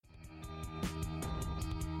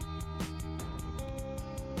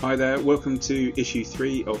Hi there, welcome to issue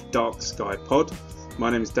 3 of Dark Sky Pod. My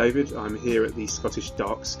name is David, I'm here at the Scottish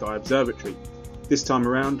Dark Sky Observatory. This time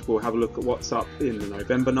around we'll have a look at what's up in the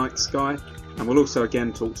November night sky, and we'll also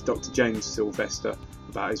again talk to Dr James Silvester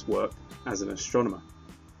about his work as an astronomer.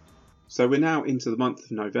 So we're now into the month of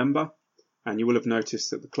November, and you will have noticed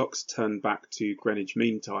that the clocks turned back to Greenwich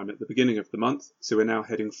Mean Time at the beginning of the month, so we're now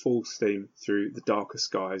heading full steam through the darker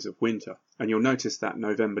skies of winter. And you'll notice that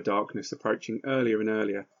November darkness approaching earlier and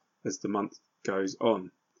earlier as the month goes on.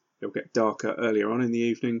 It'll get darker earlier on in the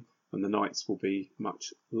evening, and the nights will be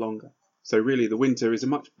much longer. So really the winter is a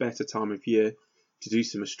much better time of year to do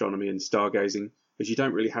some astronomy and stargazing, as you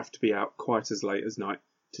don't really have to be out quite as late as night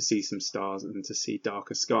to see some stars and to see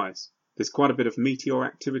darker skies. There's quite a bit of meteor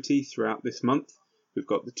activity throughout this month. We've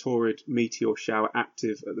got the Taurid meteor shower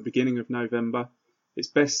active at the beginning of November. It's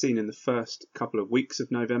best seen in the first couple of weeks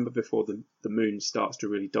of November before the moon starts to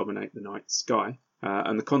really dominate the night sky.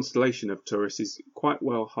 And the constellation of Taurus is quite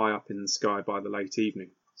well high up in the sky by the late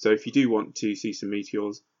evening. So if you do want to see some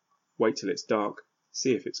meteors, wait till it's dark,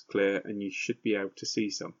 see if it's clear, and you should be able to see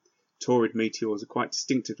some. Taurid meteors are quite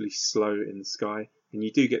distinctively slow in the sky, and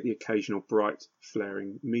you do get the occasional bright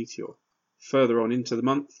flaring meteor. Further on into the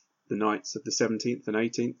month, the nights of the 17th and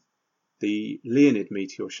 18th, the Leonid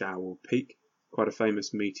meteor shower will peak, quite a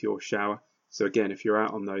famous meteor shower. So again, if you're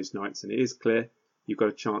out on those nights and it is clear, you've got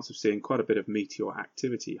a chance of seeing quite a bit of meteor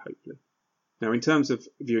activity, hopefully. Now, in terms of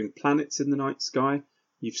viewing planets in the night sky,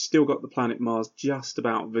 you've still got the planet Mars just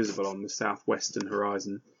about visible on the southwestern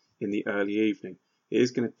horizon in the early evening. It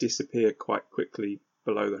is going to disappear quite quickly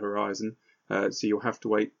below the horizon, so you'll have to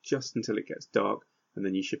wait just until it gets dark, and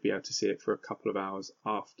then you should be able to see it for a couple of hours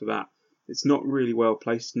after that. It's not really well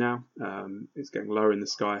placed now. It's getting lower in the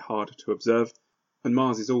sky, harder to observe. And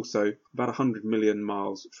Mars is also about 100 million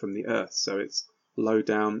miles from the Earth, so it's low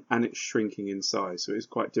down and it's shrinking in size, so it's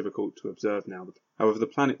quite difficult to observe now. However, the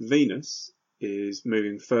planet Venus is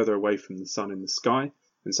moving further away from the Sun in the sky,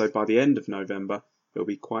 and so by the end of November, it'll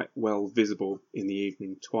be quite well visible in the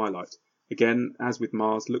evening twilight. Again, as with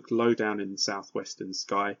Mars, look low down in the southwestern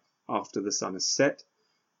sky after the Sun has set,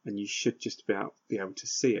 and you should just about be able to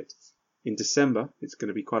see it. In December, it's going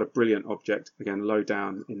to be quite a brilliant object, again low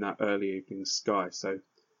down in that early evening sky, so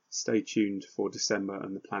stay tuned for December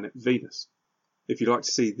and the planet Venus. If you'd like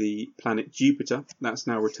to see the planet Jupiter, that's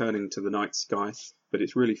now returning to the night sky, but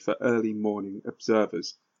it's really for early morning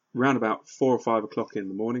observers. Around about 4 or 5 o'clock in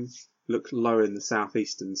the morning, look low in the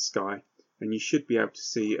southeastern sky, and you should be able to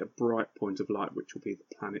see a bright point of light, which will be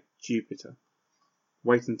the planet Jupiter.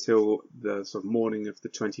 Wait until the sort of morning of the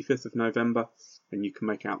 25th of November, and you can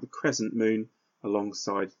make out the crescent moon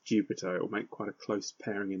alongside Jupiter. It will make quite a close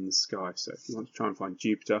pairing in the sky. So if you want to try and find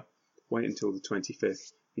Jupiter, wait until the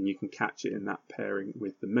 25th, and you can catch it in that pairing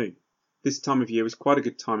with the moon. This time of year is quite a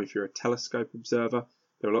good time if you're a telescope observer.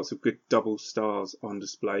 There are lots of good double stars on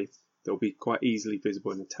display. They'll be quite easily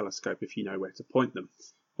visible in the telescope if you know where to point them.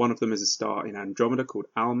 One of them is a star in Andromeda called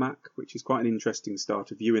Almach, which is quite an interesting star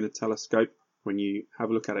to view in a telescope. When you have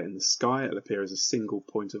a look at it in the sky, it'll appear as a single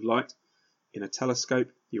point of light. In a telescope,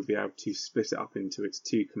 you'll be able to split it up into its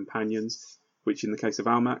two companions, which in the case of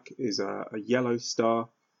Almach is a yellow star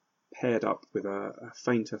paired up with a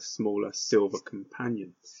fainter, smaller silver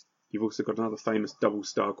companion. You've also got another famous double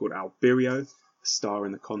star called Albireo, a star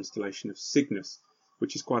in the constellation of Cygnus,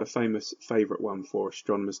 which is quite a famous favourite one for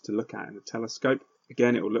astronomers to look at in a telescope.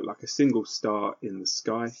 Again, it will look like a single star in the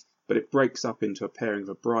sky, but it breaks up into a pairing of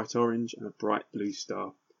a bright orange and a bright blue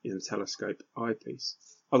star in the telescope eyepiece.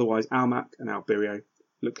 Otherwise, Almach and Albireo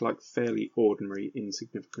look like fairly ordinary,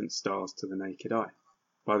 insignificant stars to the naked eye.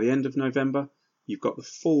 By the end of November, you've got the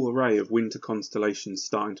full array of winter constellations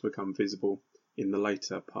starting to become visible in the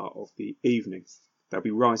later part of the evening. They'll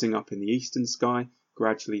be rising up in the eastern sky,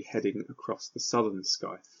 gradually heading across the southern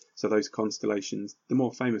sky. So those constellations, the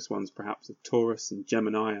more famous ones perhaps of Taurus and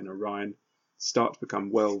Gemini and Orion, start to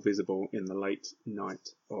become well visible in the late night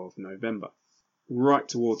of November. Right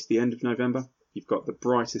towards the end of November, you've got the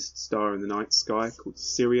brightest star in the night sky called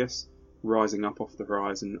Sirius rising up off the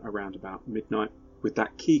horizon around about midnight, with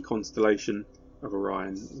that key constellation of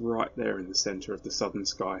Orion right there in the centre of the southern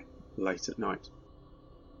sky late at night.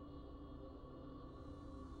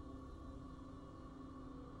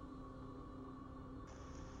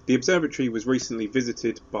 The observatory was recently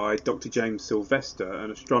visited by Dr James Silvester, an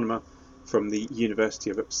astronomer from the University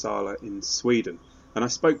of Uppsala in Sweden, and I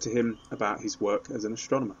spoke to him about his work as an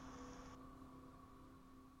astronomer.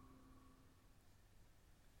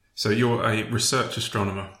 So you're a research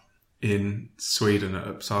astronomer in Sweden at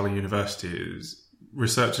Uppsala University. Is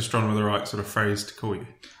research astronomer the right sort of phrase to call you?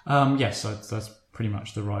 Yes, that's pretty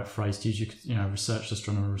much the right phrase to use. Research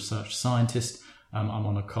astronomer, research scientist. I'm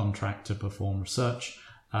on a contract to perform research.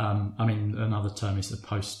 Another term is a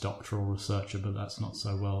postdoctoral researcher, but that's not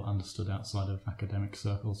so well understood outside of academic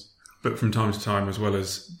circles. But from time to time, as well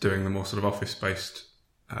as doing the more sort of office-based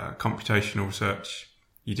computational research,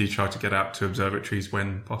 you do try to get out to observatories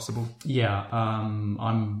when possible? Yeah,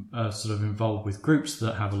 I'm sort of involved with groups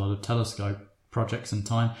that have a lot of telescope projects and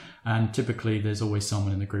time, and typically there's always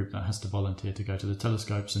someone in the group that has to volunteer to go to the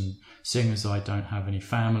telescopes, and seeing as I don't have any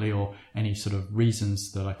family or any sort of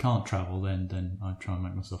reasons that I can't travel, then I try and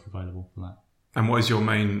make myself available for that. And what is your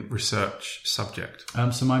main research subject?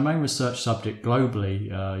 So my main research subject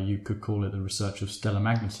globally, you could call it the research of stellar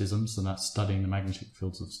magnetisms, and that's studying the magnetic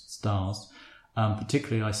fields of stars.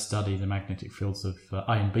 Particularly I study the magnetic fields of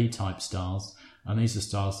A and B type stars, and these are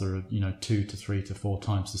stars that are 2 to 3 to 4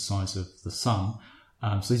 times the size of the Sun.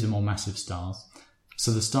 So these are more massive stars.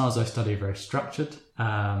 So the stars I study are very structured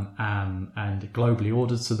and globally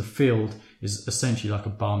ordered. So the field is essentially like a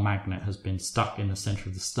bar magnet has been stuck in the centre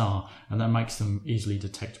of the star, and that makes them easily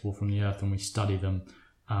detectable from the Earth. And we study them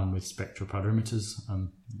with spectropolarimeters,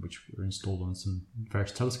 which are installed on some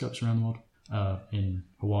various telescopes around the world, in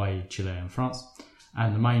Hawaii, Chile, and France.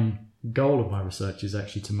 And the main goal of my research is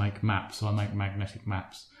actually to make maps. So I make magnetic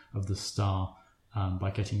maps of the star by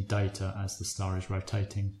getting data as the star is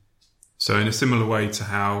rotating. So in a similar way to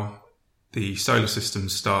how the solar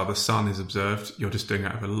system's star, the Sun, is observed, you're just doing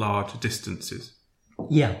it over large distances.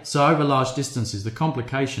 Yeah, so over large distances. The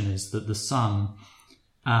complication is that the Sun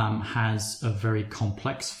has a very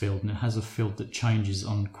complex field, and it has a field that changes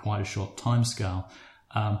on quite a short timescale.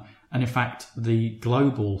 And in fact, the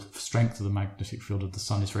global strength of the magnetic field of the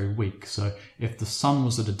Sun is very weak. So if the Sun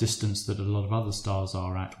was at a distance that a lot of other stars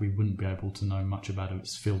are at, we wouldn't be able to know much about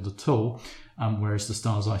its field at all. Whereas the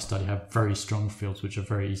stars I study have very strong fields, which are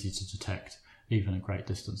very easy to detect, even at great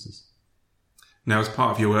distances. Now, as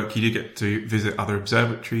part of your work, you do get to visit other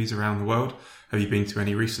observatories around the world. Have you been to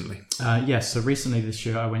any recently? Yes, so recently this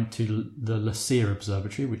year I went to the La Silla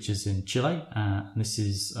Observatory, which is in Chile. This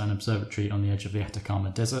is an observatory on the edge of the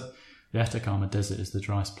Atacama Desert. The Atacama Desert is the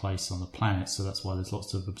driest place on the planet, so that's why there's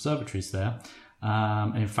lots of observatories there.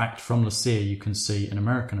 In fact, from La Silla you can see an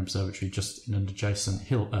American observatory just in an adjacent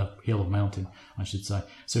hill or mountain, I should say.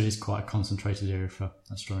 So it is quite a concentrated area for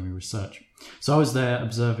astronomy research. So I was there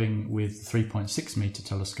observing with the 3.6 metre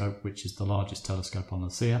telescope, which is the largest telescope on La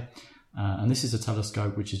Silla. And this is a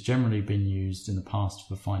telescope which has generally been used in the past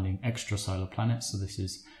for finding extrasolar planets. So this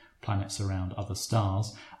is planets around other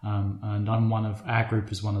stars. And our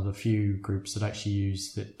group is one of the few groups that actually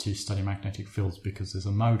use it to study magnetic fields, because there's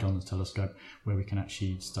a mode on the telescope where we can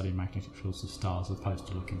actually study magnetic fields of stars as opposed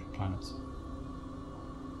to looking for planets.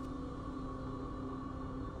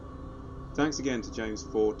 Thanks again to James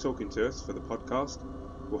for talking to us for the podcast.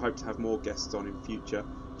 We'll hope to have more guests on in future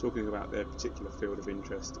talking about their particular field of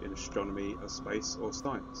interest in astronomy or space or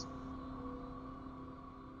science.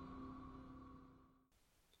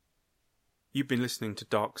 You've been listening to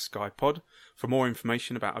Dark Sky Pod. For more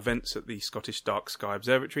information about events at the Scottish Dark Sky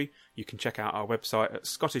Observatory, you can check out our website at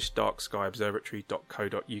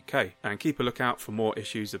scottishdarkskayobservatory.co.uk and keep a lookout for more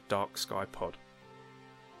issues of Dark Sky Pod.